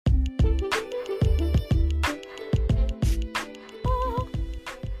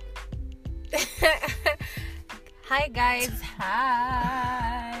Hi guys.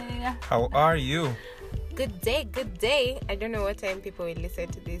 Hi. How are you? Good day. I don't know what time people will listen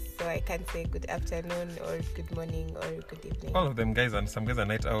to this, so I can't say good afternoon or good morning or good evening. All of them guys, and some guys are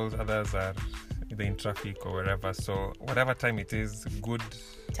night owls, others are either in traffic or wherever. So whatever time it is, good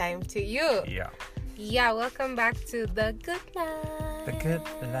time to you. Yeah, welcome back to The Good Life. The Good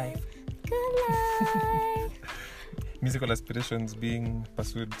Life. Good Life. Musical aspirations being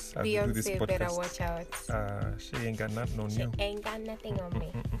pursued as we do this Beyonce podcast. better watch out. She ain't got nothing on She you. ain't got nothing on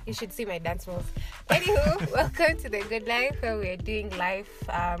me. You should see my dance moves. Anywho, welcome to The Good Life, where we're doing life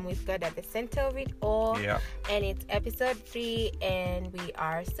with God at the center of it all. Yeah. And it's episode 3, and we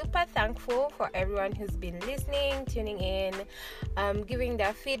are super thankful for everyone who's been listening, tuning in, giving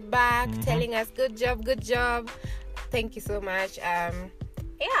their feedback, telling us good job. Thank you so much.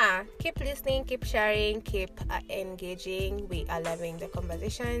 Keep listening, keep sharing, keep engaging. We are loving the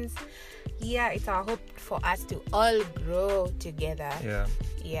conversations. It's our hope for us to all grow together.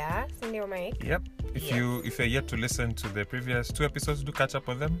 Cindy Mike. Yep. If you're yet to listen to the previous 2 episodes, do catch up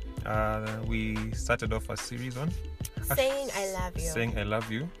on them. We started off a series on Saying I love you. Saying I love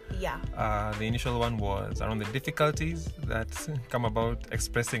you. Yeah. The initial one was around the difficulties that come about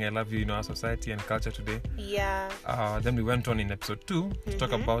expressing I love you in our society and culture today. Yeah. Then we went on in episode 2 to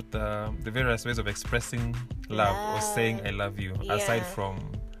talk about the various ways of expressing love or saying I love you, aside from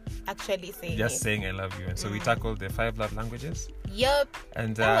actually saying saying I love you. And so we tackled the 5 love languages. Yup.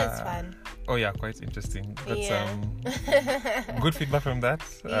 And that was fun. Oh yeah, quite interesting. That's good feedback from that.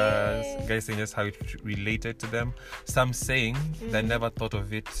 Guys saying just how it related to them. Some saying they never thought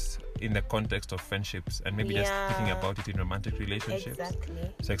of it in the context of friendships and maybe just thinking about it in romantic relationships. Exactly.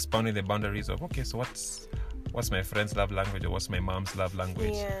 So expounding the boundaries of so what's my friend's love language or what's my mom's love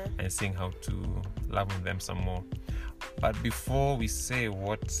language, and seeing how to love on them some more. But before we say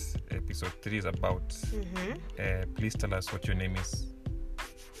what episode 3 is about, please tell us what your name is.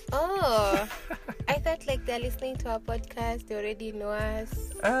 Oh, I thought like they're listening to our podcast. They already know us.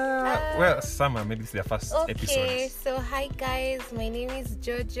 Well, some maybe it's their first episode. Okay, so hi guys. My name is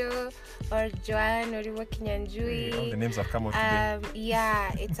Jojo or Joanne or Kinyanjui. All the names have come out today.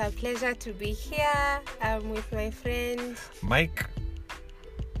 It's a pleasure to be here with my friend Mike.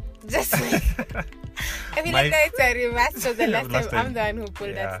 Just like I feel like it's a reverse. So the last time I'm the one who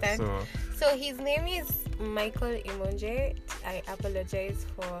pulled that stand. So his name is Michael Imonje. I apologize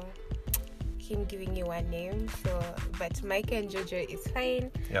for him giving you one name. But Mike and Jojo is fine.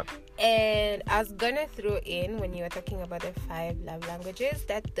 Yep. And I was gonna throw in when you were talking about the 5 love languages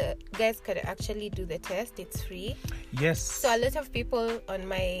that the guys could actually do the test. It's free. Yes. So a lot of people on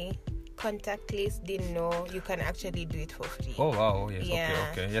my contact list didn't know you can actually do it for free. Oh wow, yes.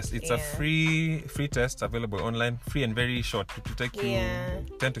 Okay. Yes, it's a free test available online, free and very short. It will take you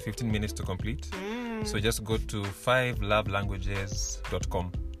 10 to 15 minutes to complete. So just go to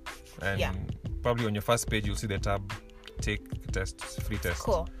 5lovelanguages.com and probably on your first page you'll see the tab take test, free test.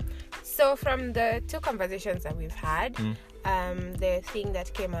 Cool. So from the 2 conversations that we've had, the thing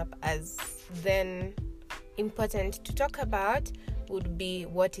that came up as then important to talk about would be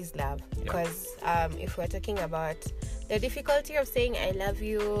what is love, because if we're talking about the difficulty of saying I love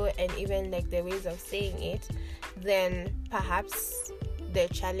you and even like the ways of saying it, then perhaps the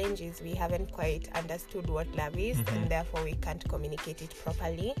challenge is we haven't quite understood what love is, and therefore we can't communicate it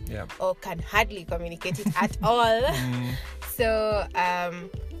properly or can hardly communicate it at all. So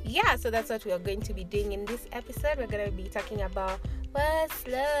so that's what we are going to be doing in this episode. We're going to be talking about what's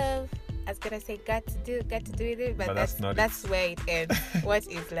love. I was gonna say got to do with it, but that's where it ends. What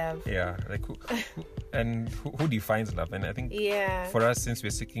is love? Like who defines love? And I think for us, since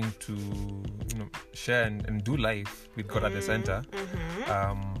we're seeking to share and do life with God at the center,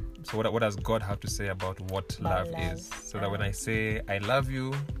 so what does God have to say about what love is? So that when I say I love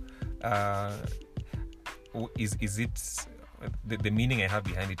you, is it the meaning I have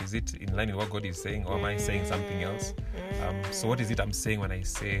behind it? Is it in line with what God is saying, or am I saying something else? So what is it I'm saying when I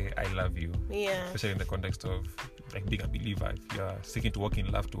say I love you? Especially in the context of like being a believer, if you're seeking to walk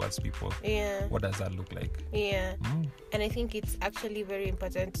in love towards people, what does that look like? And I think it's actually very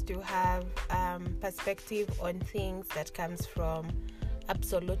important to have perspective on things that comes from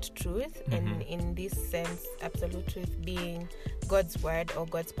absolute truth, and in this sense absolute truth being God's word or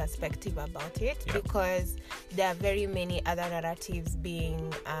God's perspective about it, because there are very many other narratives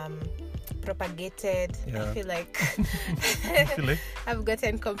being propagated. I feel like I've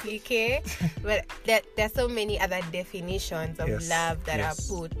gotten complicated, but there are so many other definitions of love that are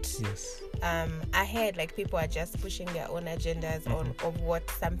put ahead, like people are just pushing their own agendas of what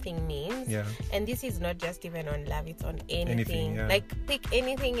something means. Yeah. And this is not just even on love, it's on anything. Yeah. Like pick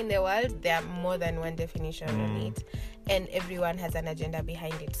anything in the world, there are more than one definition on it, and everyone has an agenda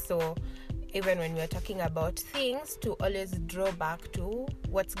behind it. So even when we're talking about things, to always draw back to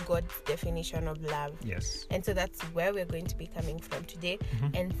what's God's definition of love. Yes. And so that's where we're going to be coming from today.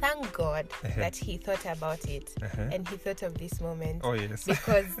 And thank God that he thought about it and he thought of this moment. Oh, yes.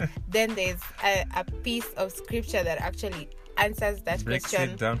 Because then there's a piece of scripture that actually answers that Breaks question.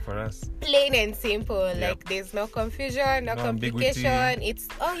 it down for us. Plain and simple. Yep. Like there's no confusion, no complication. Ambiguity. It's,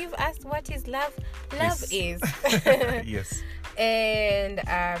 you've asked what is love? Love is. Yes. And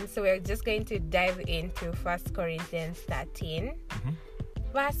so we're just going to dive into 1 Corinthians 13,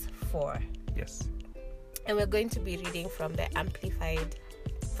 verse 4. Yes. And we're going to be reading from the Amplified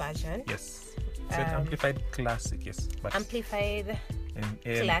version. Yes. Amplified Classic, yes. But Amplified and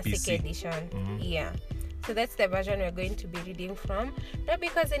Classic edition. Yeah. So that's the version we're going to be reading from. Not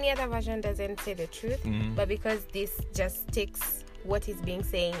because any other version doesn't say the truth, but because this just takes what is being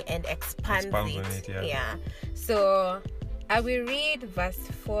saying and expands it. On it, yeah. So I will read verse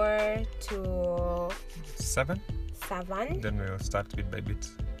 4 to 7. Then we'll start bit by bit.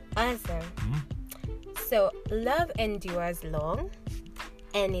 Awesome. So, love endures long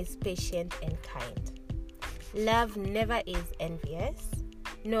and is patient and kind. Love never is envious,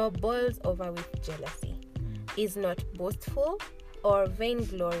 nor boils over with jealousy, is not boastful or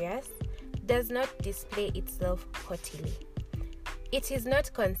vainglorious, does not display itself haughtily. It is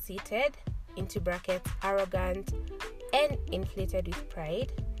not conceited, into brackets, arrogant, and inflated with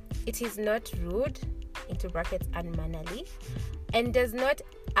pride. It is not rude, into brackets, unmannerly, and does not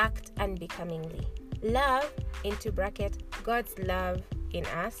act unbecomingly. Love, into bracket, God's love in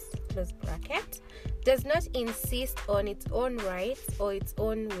us, close bracket, does not insist on its own rights or its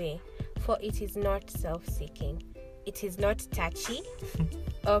own way, for it is not self-seeking. It is not touchy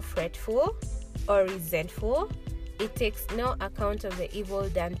or fretful or resentful. It takes no account of the evil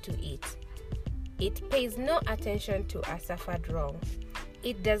done to it. It pays no attention to a suffered wrong.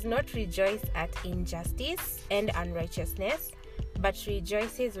 It does not rejoice at injustice and unrighteousness, but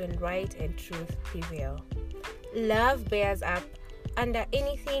rejoices when right and truth prevail. Love bears up under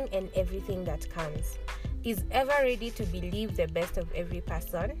anything and everything that comes, is ever ready to believe the best of every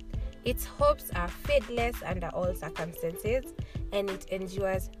person. Its hopes are fadeless under all circumstances, and it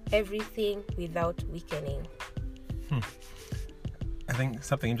endures everything without weakening. I think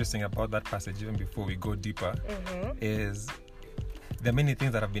something interesting about that passage, even before we go deeper, is there are many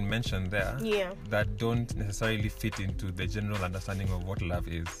things that have been mentioned there that don't necessarily fit into the general understanding of what love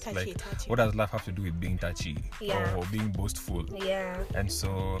is. Touchy. What does love have to do with being touchy or being boastful? And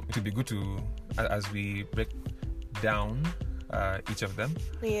so it would be good to, as we break down each of them,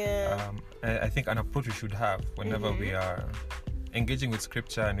 I think an approach we should have whenever we are engaging with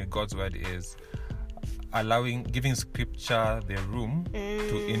scripture and with God's word is giving scripture the room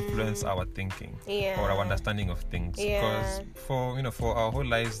to influence our thinking or our understanding of things. Because for our whole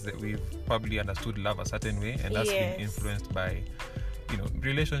lives that we've probably understood love a certain way, and that's been influenced by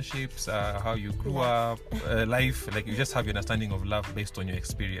relationships, how you grew up, life. Like you just have your understanding of love based on your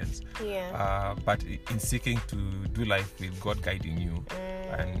experience. But in seeking to do life with God guiding you,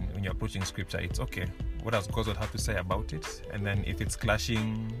 and when you're approaching scripture, it's okay. What does God's word have to say about it? And then if it's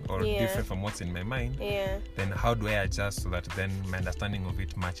clashing or different from what's in my mind, then how do I adjust so that then my understanding of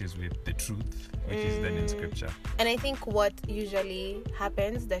it matches with the truth, which is then in scripture? And I think what usually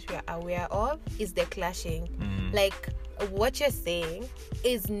happens that we are aware of is the clashing. Like what you're saying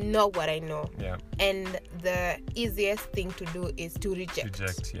is not what I know. And the easiest thing to do is to reject.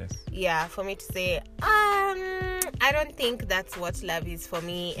 Yeah, for me to say, I don't think that's what love is for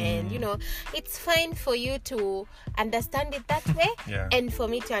me. And it's fine for you to understand it that way and for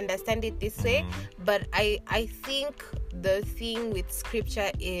me to understand it this way. But I think the thing with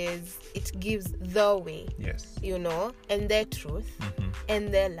scripture is it gives the way, and their truth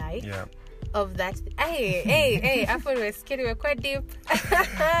and their life of that. Hey, I thought we were scared, we were quite deep.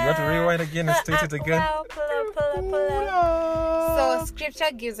 You want to rewind again and state it again? Pull up. So scripture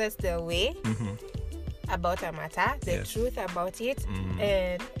gives us the way about a matter, the truth about it,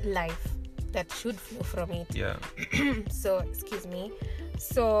 and life that should flow from it. So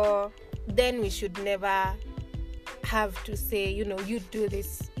then we should never have to say, you do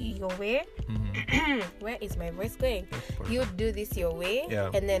this your way. Where is my voice going? You do this your way,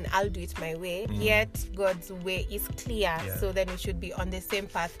 and then I'll do it my way. Yet God's way is clear. So then we should be on the same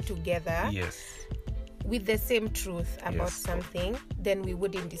path together. With the same truth about something, then we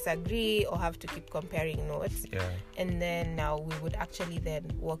wouldn't disagree or have to keep comparing notes. And then now we would actually then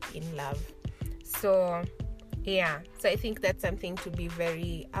walk in love. So I think that's something to be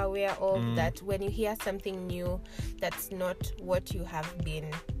very aware of, that when you hear something new that's not what you have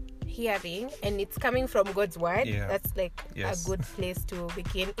been hearing and it's coming from God's word, that's like a good place to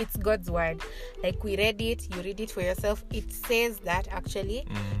begin. It's God's word. Like, we read it, you read it for yourself, it says that actually,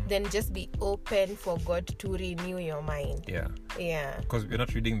 then just be open for God to renew your mind. Because we're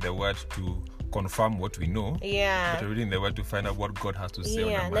not reading the word to confirm what we know, but we're reading the word to find out what God has to say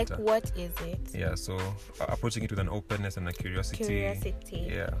on the matter. Like, what is it? So approaching it with an openness and a curiosity.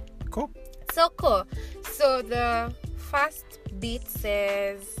 Cool. So cool. So the first bit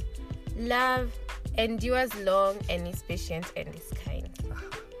says, love endures long and is patient and is kind.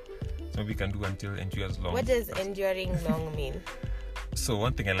 So we can do until endures long. What does enduring long mean? So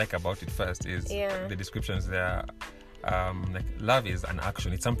one thing I like about it first is the descriptions there. Like, love is an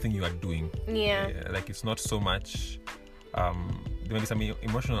action. It's something you are doing. Like, it's not so much there may be some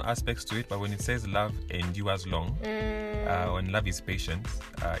emotional aspects to it, but when it says love endures long, when love is patient,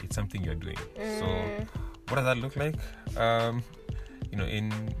 it's something you're doing. So what does that look like?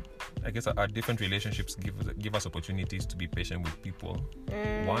 In, I guess, our different relationships give us opportunities to be patient with people.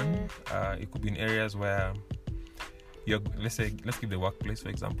 One, it could be in areas where let's give the workplace, for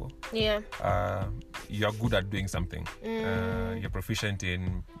example. You're good at doing something. You're proficient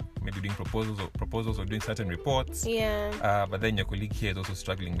in maybe doing proposals or doing certain reports. But then your colleague here is also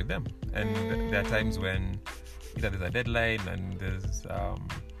struggling with them. And there are times when either there's a deadline and there's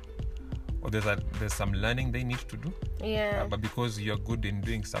some learning they need to do. But because you're good in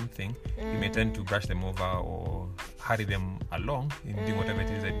doing something, you may tend to brush them over or hurry them along in doing whatever it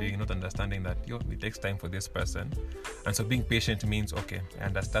is they're doing, not understanding that it takes time for this person. And so being patient means, okay, I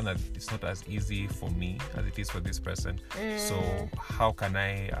understand that it's not as easy for me as it is for this person. So how can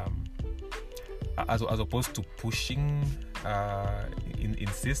I, as opposed to pushing,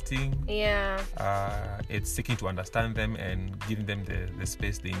 insisting, it's seeking to understand them and giving them the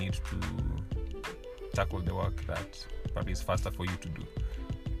space they need to tackle the work that probably is faster for you to do.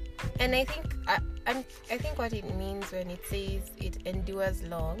 And I think what it means when it says it endures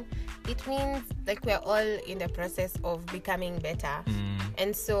long, it means like we're all in the process of becoming better.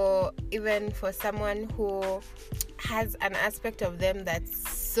 And so even for someone who has an aspect of them that's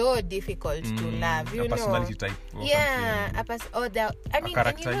so difficult to love, a personality type or something.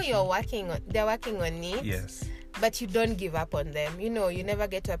 They're working on it. Yes. But you don't give up on them. You never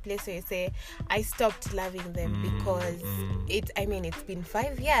get to a place where you say, I stopped loving them because it's been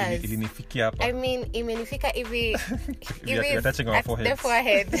 5 years. Imenifika hivi you're touching our foreheads. The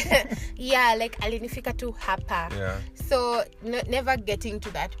forehead. Like alinifika tu hapa. So never getting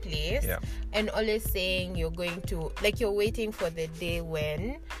to that place and always saying you're going to, like, you're waiting for the day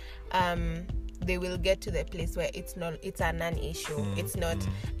when they will get to the place where it's a non-issue. It's not.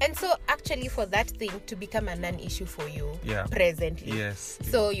 And so actually for that thing to become a non-issue for you presently. Yes.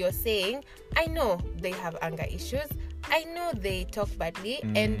 So you're saying, I know they have anger issues. I know they talk badly.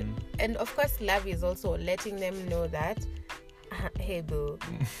 And of course love is also letting them know that, hey boo.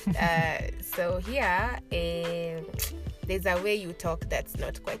 So here, there's a way you talk that's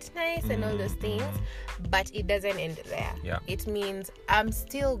not quite nice and all those things. But it doesn't end there. It means I'm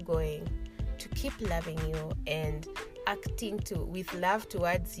still going to keep loving you and acting with love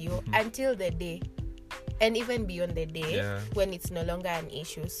towards you until the day, and even beyond the day, when it's no longer an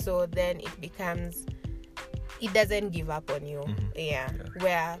issue. So then it doesn't give up on you,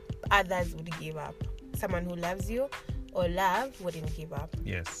 where others would give up. Someone who loves you or love wouldn't give up.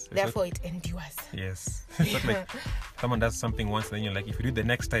 Yes. Therefore, it endures. Yes. It's not like someone does something once, then you're like, if you do it the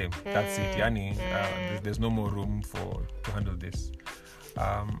next time, that's it. Yani, there's no more room to handle this.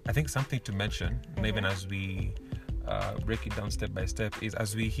 I think something to mention, even as we break it down step by step, is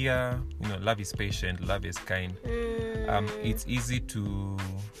as we hear, love is patient, love is kind. It's easy to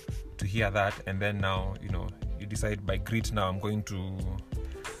hear that, and then now, you decide by grit, now I'm going to.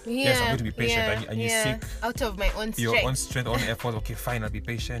 I'm going to be patient, and you seek out of my own strength. Your own strength, own effort. Okay, fine, I'll be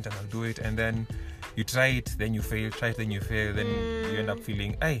patient and I'll do it, and then you try it, then you fail, try it, then you fail, then you end up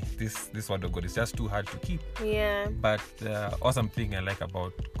feeling, hey, this word of God is just too hard to keep. But the awesome thing I like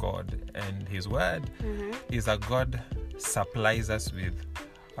about God and His word is that God supplies us with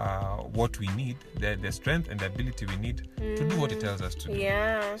what we need, the strength and the ability we need to do what He tells us to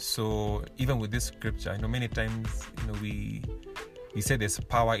do. So even with this scripture, many times, we say there's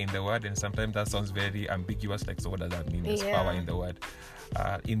power in the word, and sometimes that sounds very ambiguous. Like, so what does that mean? There's power in the word.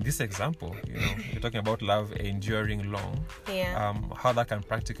 In this example, you're talking about love enduring long. How that can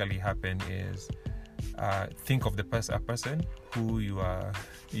practically happen is think of a person who you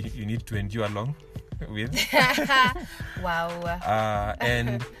need to endure long with. Wow.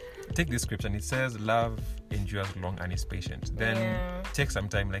 And take this scripture and it says love endures long and is patient. Then take some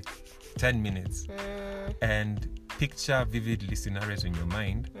time, like 10 minutes, and picture vividly scenarios in your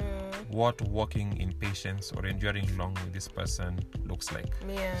mind what walking in patience or enduring long with this person looks like.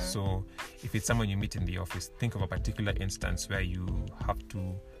 So if it's someone you meet in the office, think of a particular instance where you have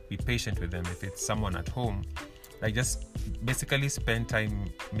to be patient with them. If it's someone at home, like just basically spend time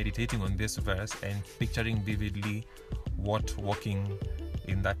meditating on this verse and picturing vividly what walking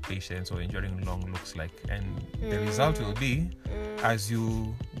in that patience or enduring long looks like. And the result will be, as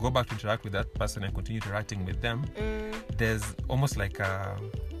you go back to interact with that person and continue interacting with them, there's almost like a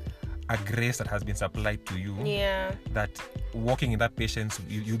grace that has been supplied to you, that walking in that patience,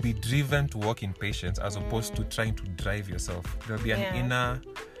 you'll be driven to walk in patience as opposed to trying to drive yourself. There'll be an inner,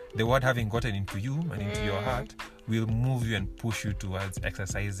 the word having gotten into you and into your heart will move you and push you towards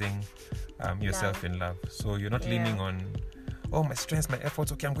exercising yourself in love. So you're not leaning on, oh, my strengths, my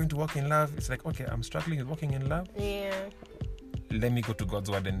efforts, okay, I'm going to walk in love. It's like, okay, I'm struggling with walking in love. Let me go to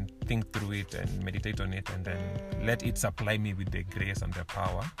God's word and think through it and meditate on it, and then let it supply me with the grace and the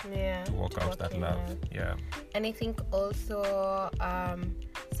power to walk out that love. And I think also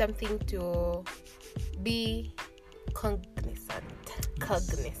something to be cognizant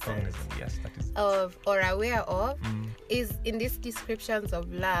yes, that is of or aware of is in these descriptions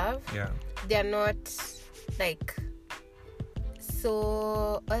of love, they're not like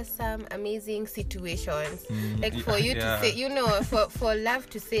so awesome, amazing situations. Like for you to say, you know, for love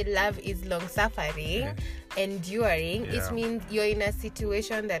to say love is long suffering, enduring, it means you're in a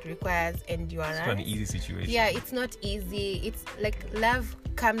situation that requires endurance. It's not an easy situation. It's not easy. It's like love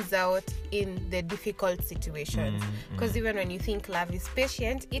comes out in the difficult situations, because even when you think love is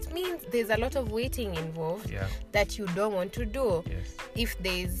patient, it means there's a lot of waiting involved that you don't want to do. If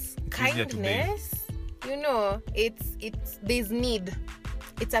there's kindness, you know, it's there's need.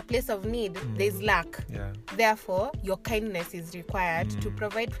 It's a place of need. There's lack. Therefore, your kindness is required to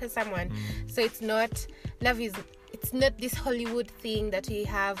provide for someone. So it's not this Hollywood thing that we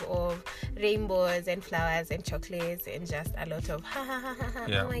have of rainbows and flowers and chocolates and just a lot of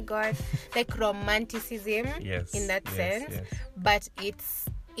oh my god, like romanticism in that sense. But it's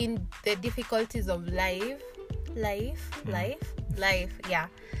in the difficulties of life, the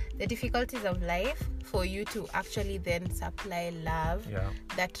difficulties of life, for you to actually then supply love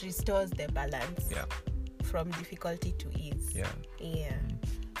that restores the balance from difficulty to ease.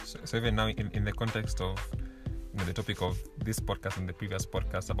 So even now in the context of, you know, the topic of this podcast and the previous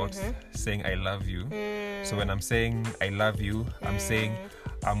podcast about saying I love you. So when I'm saying I love you, I'm saying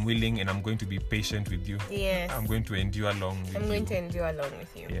I'm willing and I'm going to be patient with you. I'm going to endure along with you. I'm going to endure along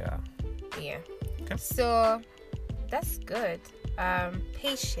with you. Okay. So that's good.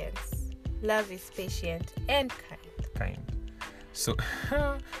 Patience. Love is patient and kind. So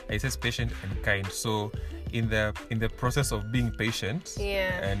it says patient and kind. So in the process of being patient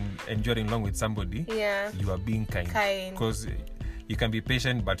and enduring along with somebody, you are being kind. Because you can be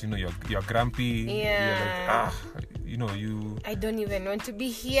patient, but you know you're grumpy. You're like, you know, I don't even want to be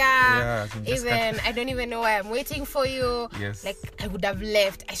here. I don't even know why I'm waiting for you. Like I would have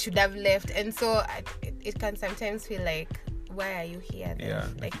left. I should have left. And so it can sometimes feel like, why are you here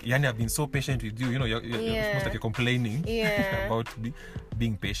then? Like Yani, I've been so patient with you. You know, you're almost like you're complaining about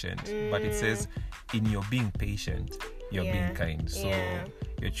being patient. But it says, in your being patient, you're being kind. So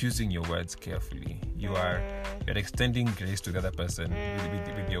you're choosing your words carefully. You're extending grace to the other person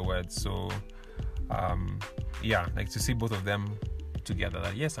with your words. So like to see both of them together.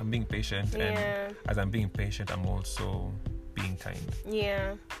 That yes, I'm being patient, and as I'm being patient, I'm also being kind.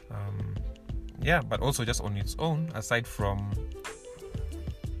 But also just on its own, aside from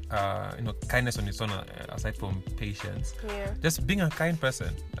kindness on its own, aside from patience, just being a kind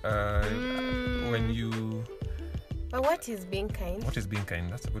person. When you, but what is being kind? What is being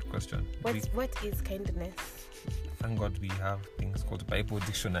kind? That's a good question. What is kindness? Thank God we have things called Bible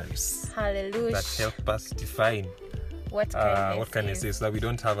dictionaries. Hallelujah. That help us define what kindness is. So that we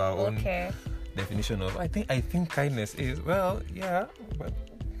don't have our own definition of. I think kindness is, but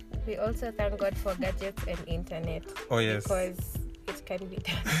we also thank God for gadgets and internet. Oh yes, because it can be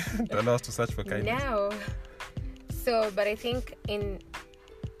done. To allow us to search for kindness now. So, but I think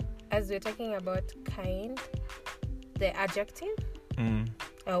as we're talking about kind, the adjective.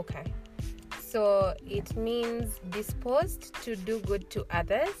 Okay. So it means disposed to do good to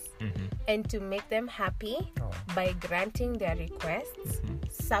others and to make them happy by granting their requests,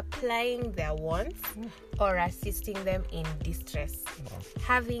 supplying their wants, or assisting them in distress,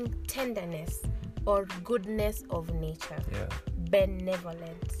 having tenderness or goodness of nature,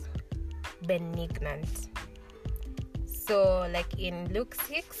 benevolent, benignant. So like in Luke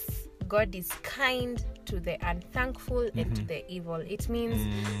 6, God is kind to the unthankful and to the evil. It means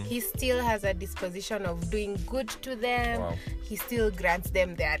he still has a disposition of doing good to them. Wow. He still grants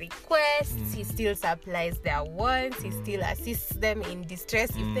them their requests. He still supplies their wants. He still assists them in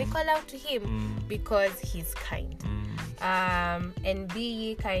distress if they call out to him, because he's kind. And be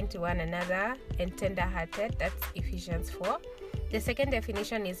ye kind to one another and tender-hearted. That's Ephesians 4. The second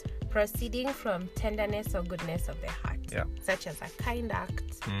definition is proceeding from tenderness or goodness of the heart, such as a kind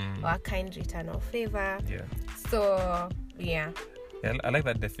act or a kind return of favor. So, I like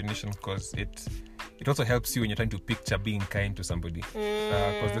that definition, because it also helps you when you're trying to picture being kind to somebody.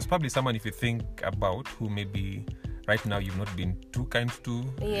 Because there's probably someone, if you think about, who maybe right now you've not been too kind to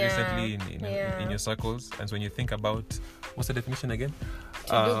recently in your circles. And so when you think about, what's the definition again?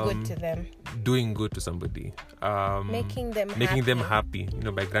 To do good to them. Doing good to somebody. Making them happy,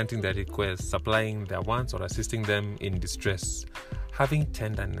 by granting their requests, supplying their wants, or assisting them in distress. Having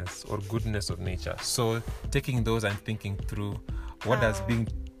tenderness or goodness of nature. So taking those and thinking through, what does being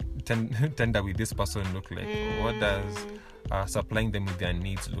tender with this person look like? What does supplying them with their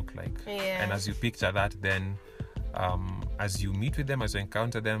needs look like? And as you picture that, then as you meet with them, as you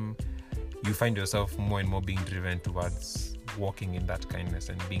encounter them, you find yourself more and more being driven towards walking in that kindness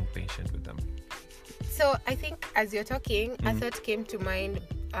and being patient with them. So I think as you're talking, a thought came to mind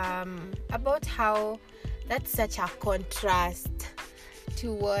about how that's such a contrast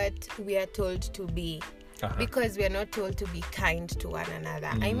to what we are told to be. Because we are not told to be kind to one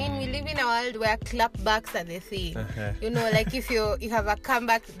another. I mean, we live in a world where clapbacks are the thing. Like if you have a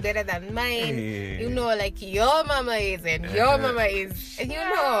comeback better than mine, like your mama is and your mama is, and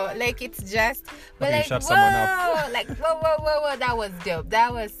like it's just, but like whoa, like whoa, that was dope.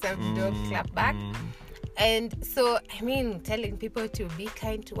 That was some dope clapback. And so, I mean, telling people to be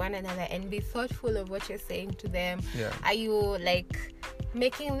kind to one another and be thoughtful of what you're saying to them. Are you like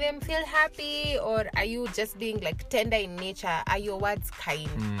making them feel happy, or are you just being like tender in nature? Are your words kind?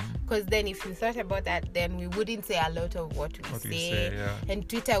 Because then if you thought about that, then we wouldn't say a lot of what we say. And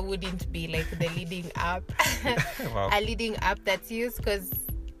Twitter wouldn't be like the leading app, a leading app that's used, because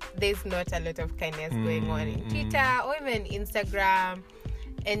there's not a lot of kindness going on in Twitter or even Instagram.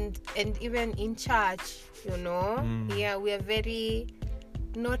 And even in church, we are very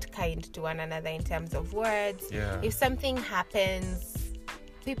not kind to one another in terms of words. If something happens,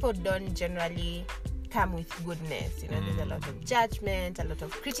 people don't generally come with goodness. There's a lot of judgment, a lot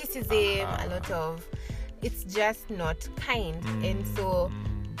of criticism, a lot of, it's just not kind. And so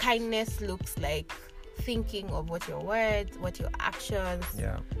kindness looks like thinking of what your words, what your actions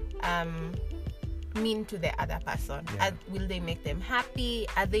mean to the other person. Will they make them happy?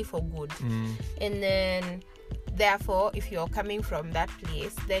 Are they for good? And then therefore, if you're coming from that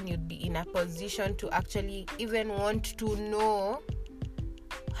place, then you'd be in a position to actually even want to know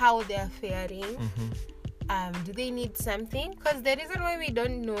how they're faring. Do they need something? Because the reason why we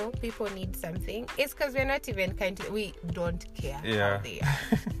don't know people need something is because we're not even we don't care how they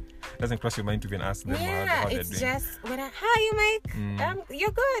are. Doesn't cross your mind to even ask them how they're it's doing. Just when how you Mike?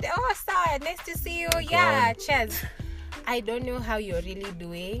 You're good. Oh, sir, nice to see you. Cheers. I don't know how you're really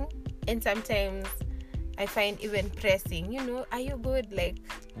doing, and sometimes I find even pressing. Are you good? Like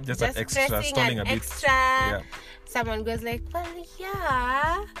just extra, pressing stalling an a bit. extra. Someone goes like, well,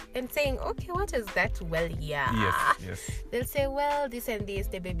 yeah, and saying, okay, what is that? Well, yeah. Yes. They'll say, well, this and this,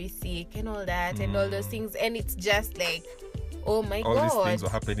 the baby's sick and all that and all those things, and it's just like, oh my God. All these things were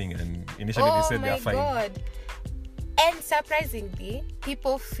happening, and initially they said they're fine. Oh my God. And surprisingly,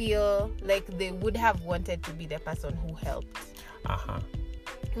 people feel like they would have wanted to be the person who helped.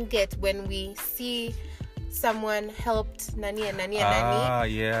 When we see someone helped Nani and Nani.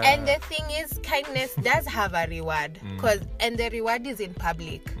 And the thing is, kindness does have a reward, and the reward is in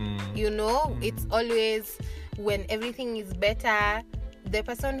public. It's always when everything is better, the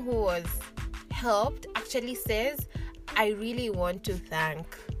person who was helped actually says, I really want to thank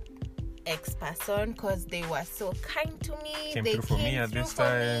X person because they were so kind to me. They came through for me at this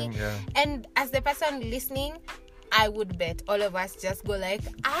time. And as the person listening, I would bet all of us just go like,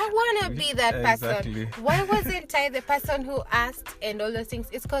 I want to be that person. Exactly. Why wasn't I the person who asked and all those things?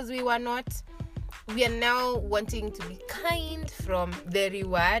 It's because we are now wanting to be kind from the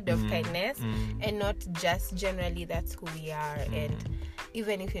reward of kindness and not just generally that's who we are. And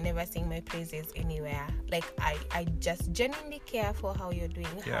even if you never sing my praises anywhere, like I just genuinely care for how you're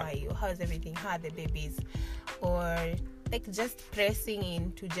doing. How are you? How's everything? How are the babies? Or like just pressing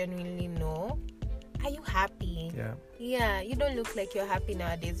in to genuinely know, are you happy? Yeah, you don't look like you're happy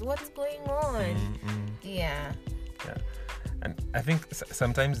nowadays. What's going on? Yeah. And I think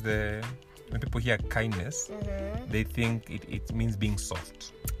sometimes when people hear kindness, they think it means being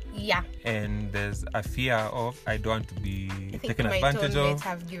soft. Yeah. And there's a fear of I don't want to be taken my advantage tone of. might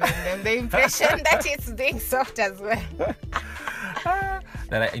have given them the impression that it's being soft as well.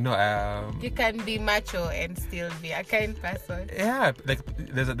 That you can be macho and still be a kind person. Yeah, like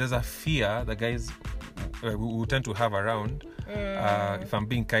there's a fear that guys we tend to have around. If I'm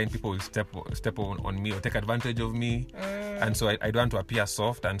being kind, people will step on me or take advantage of me, and so I don't want to appear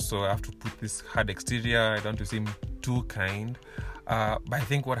soft, and so I have to put this hard exterior. I don't want to seem too kind. But I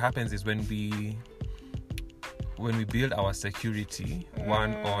think what happens is when we build our security,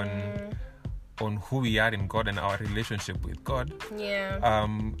 one on who we are in God and our relationship with God,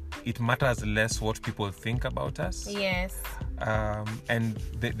 it matters less what people think about us. Yes. And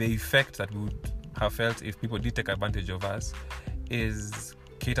the effect that we would have felt if people did take advantage of us is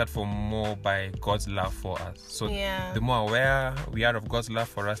catered for more by God's love for us. So the more aware we are of God's love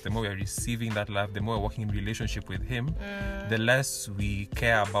for us, the more we're receiving that love, the more we're working in relationship with Him, the less we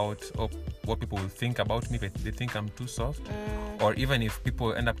care about what people will think about me, if they think I'm too soft, or even if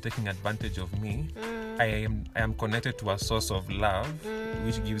people end up taking advantage of me, I am connected to a source of love,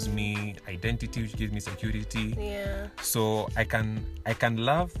 which gives me identity, which gives me security. So I can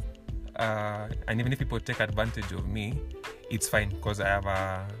love, and even if people take advantage of me, it's fine because I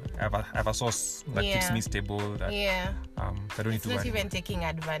have a source that keeps me stable. That, I don't need it's to not worry. Even taking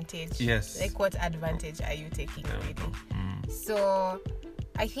advantage. Yes. Like what advantage are you taking really? So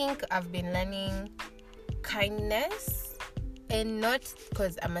I think I've been learning kindness, and not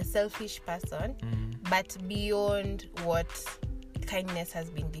because I'm a selfish person, but beyond what kindness has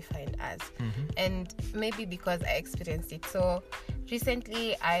been defined as. And maybe because I experienced it. So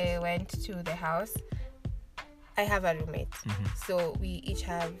recently I went to the house. I have a roommate, so we each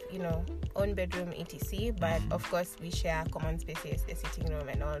have, own bedroom, etc. But of course, we share common spaces, the sitting room,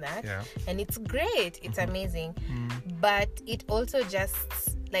 and all that. And it's great, it's amazing. But it also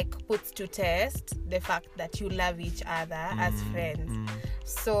just puts to test the fact that you love each other as friends.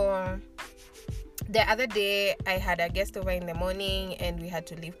 So the other day, I had a guest over in the morning, and we had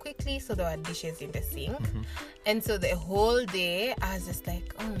to leave quickly, so there were dishes in the sink. And so the whole day, I was just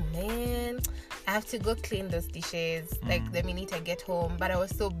like, oh man, I have to go clean those dishes the minute I get home. But I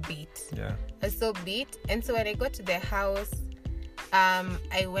was so beat. I was so beat. And so when I got to the house,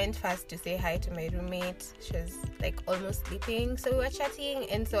 I went first to say hi to my roommate. She was almost sleeping, so we were chatting.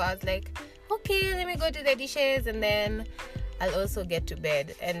 And so I was like, okay, let me go do the dishes, and then I'll also get to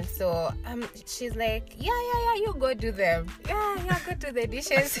bed. And so she's like, yeah, you go do them. Yeah, go do the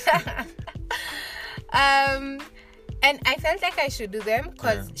dishes. And I felt like I should do them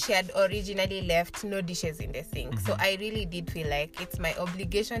because she had originally left no dishes in the sink. So I really did feel like it's my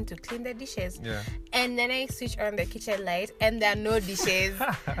obligation to clean the dishes. And then I switched on the kitchen light, and there are no dishes.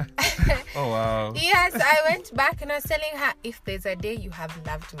 Oh, wow. Yes, I went back and I was telling her, if there's a day you have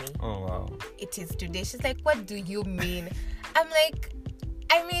loved me, oh, wow, it is today. She's like, what do you mean? I'm like,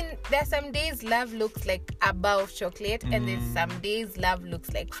 there are some days love looks like a bar of chocolate, and there's some days love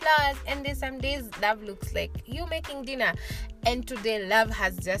looks like flowers, and there's some days love looks like you making dinner. And today love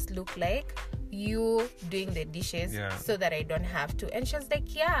has just looked like you doing the dishes so that I don't have to. And she was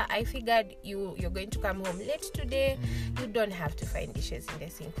like, yeah, I figured you're going to come home late today. You don't have to find dishes in the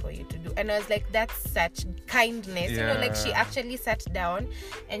sink for you to do. And I was like, that's such kindness. She actually sat down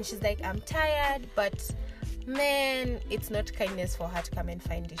and she's like, I'm tired, but man, it's not kindness for her to come and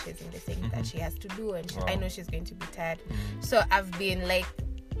find dishes in the sink that she has to do, and I know she's going to be tired. So I've been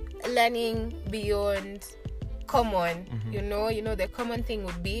learning beyond common. The common thing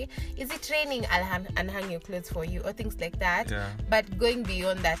would be, is it raining? I'll unhang your clothes for you, or things like that. But going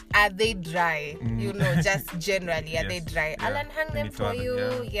beyond that, are they dry? Just generally, are they dry? I'll unhang them for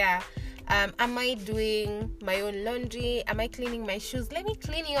you. Am I doing my own laundry? Am I cleaning my shoes? Let me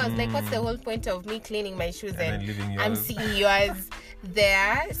clean yours. What's the whole point of me cleaning my shoes and I'm seeing yours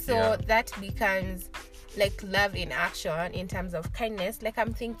there? So that becomes love in action in terms of kindness.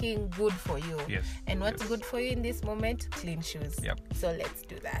 I'm thinking good for you. And what's good for you in this moment? Clean shoes. So let's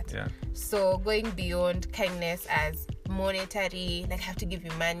do that. So going beyond kindness as monetary, I have to give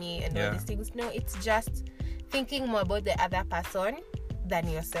you money and all these things. No, it's just thinking more about the other person than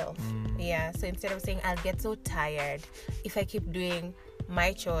yourself. So instead of saying, I'll get so tired if I keep doing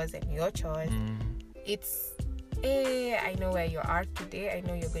my chores and your chores, it's I know where you are today, I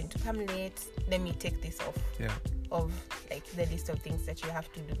know you're going to come late, let me take this off of the list of things that you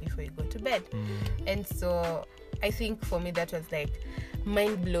have to do before you go to bed. And so I think for me that was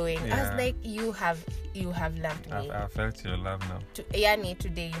mind-blowing. I was like, you have loved me. I felt your love now.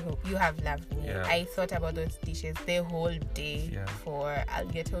 Today you have loved me. I thought about those dishes the whole day for I'll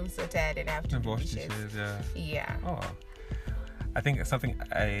get home so tired and I have to do dishes. Oh. I think something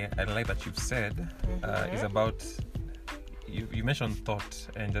I like that you've said is about, you mentioned thought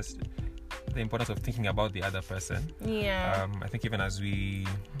and just the importance of thinking about the other person. Yeah. I think even as we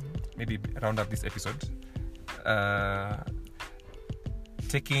maybe round up this episode,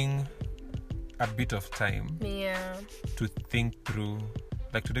 taking a bit of time to think through,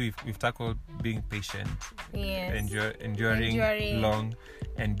 like today we've tackled being patient, enduring long,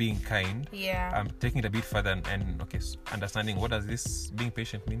 and being kind. Taking it a bit further and understanding, what does this being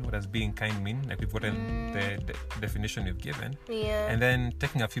patient mean, what does being kind mean? Like, we've gotten the definition we've given, and then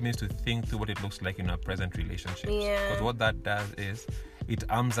taking a few minutes to think through what it looks like in our present relationships, because what that does is it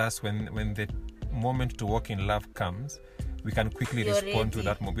arms us when the moment to walk in love comes. We can quickly respond to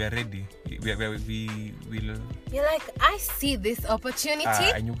that moment. We are ready. We will. You're like, I see this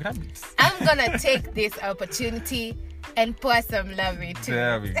opportunity. And you grab it. I'm gonna take this opportunity and pour some love into it.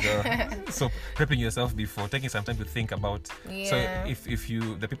 There we go. So prepping yourself before, taking some time to think about. So if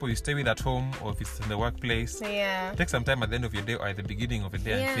you, the people you stay with at home, or if it's in the workplace, take some time at the end of your day or at the beginning of the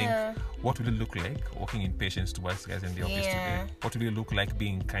day and think, what will it look like walking in patience towards guys in the office today? What will it look like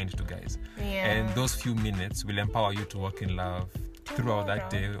being kind to guys? And those few minutes will empower you to walk in love throughout that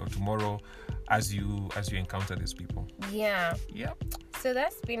day or tomorrow as you encounter these people. So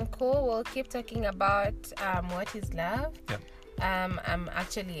that's been cool. We'll keep talking about what is love. I'm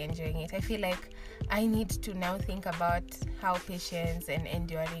actually enjoying it. I feel like I need to now think about how patience and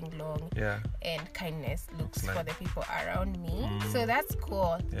enduring long and kindness looks for the people around me. So that's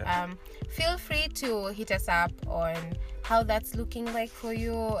cool. Feel free to hit us up on how that's looking like for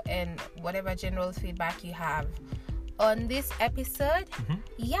you and whatever general feedback you have on this episode.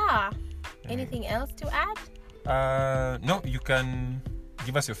 Anything else to add? No, you can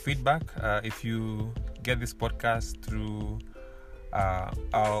give us your feedback if you get this podcast through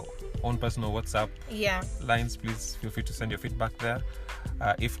our own personal WhatsApp lines. Please feel free to send your feedback there.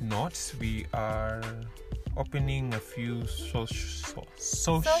 If not, we are opening a few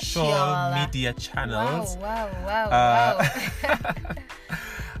social media channels. Wow.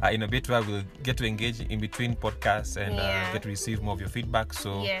 In a bit where we'll get to engage in between podcasts and get to receive more of your feedback.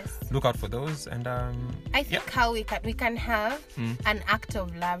 So look out for those. And I think how we can have an act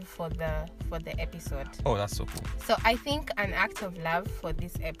of love for the episode. Oh, that's so cool. So I think an act of love for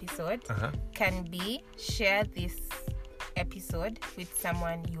this episode can be share this episode with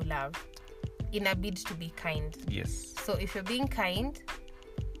someone you love in a bid to be kind. Yes. So if you're being kind,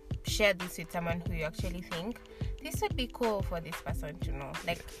 share this with someone who you actually think, this would be cool for this person to know.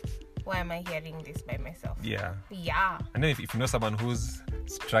 Like, why am I hearing this by myself? And then if you know someone who's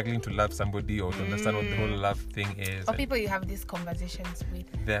struggling to love somebody or to understand what the whole love thing is, or people you have these conversations with,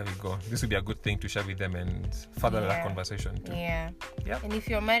 there we go. This would be a good thing to share with them and further that conversation too. And if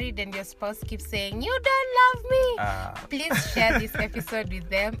you're married and your spouse keeps saying, you don't love me, please share this episode with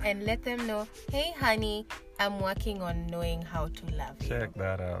them and let them know, hey honey, I'm working on knowing how to love you. Check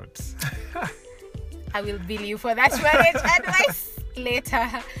that out. I will bill you for that marriage advice later.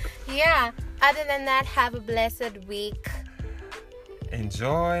 Other than that, have a blessed week.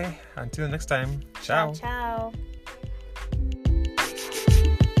 Enjoy. Until next time. Ciao. Ciao.